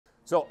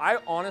So I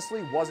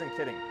honestly wasn't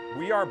kidding.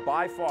 We are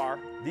by far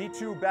the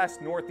two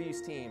best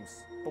Northeast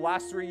teams. The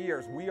last 3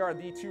 years, we are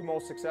the two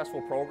most successful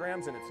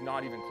programs, and it's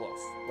not even close.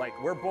 Like,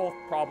 we're both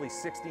probably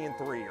 60-3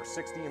 or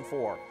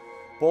 60-4.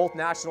 Both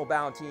national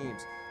bound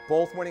teams,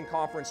 both winning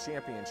conference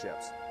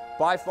championships.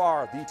 By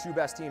far, the two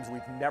best teams.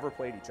 We've never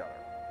played each other.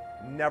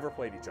 Never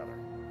played each other.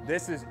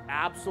 This is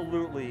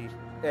absolutely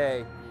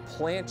a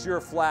plant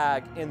your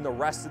flag in the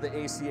rest of the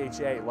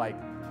ACHA, like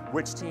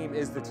which team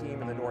is the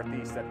team in the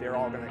Northeast that they're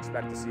all going to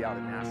expect to see out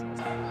at nationals.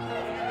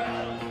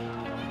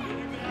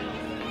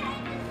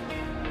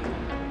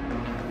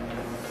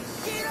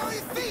 Get on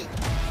your feet.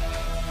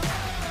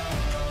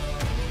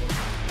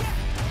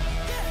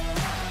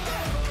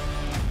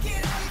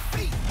 Get on your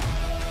feet.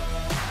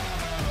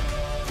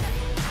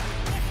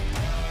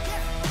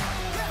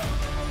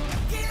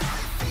 Get on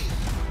your feet.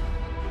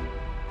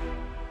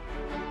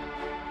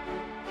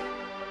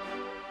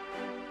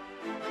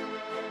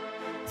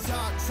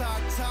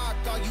 Talk,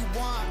 all you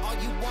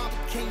want,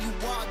 but can you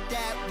walk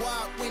that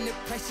walk when the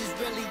pressure's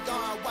really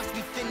on? Watch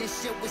me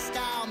finish it with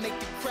style, make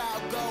the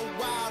crowd go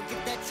wild,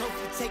 get that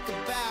trophy, take a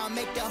bow,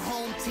 make the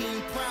home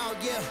team proud,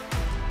 yeah.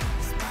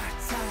 It's my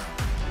time.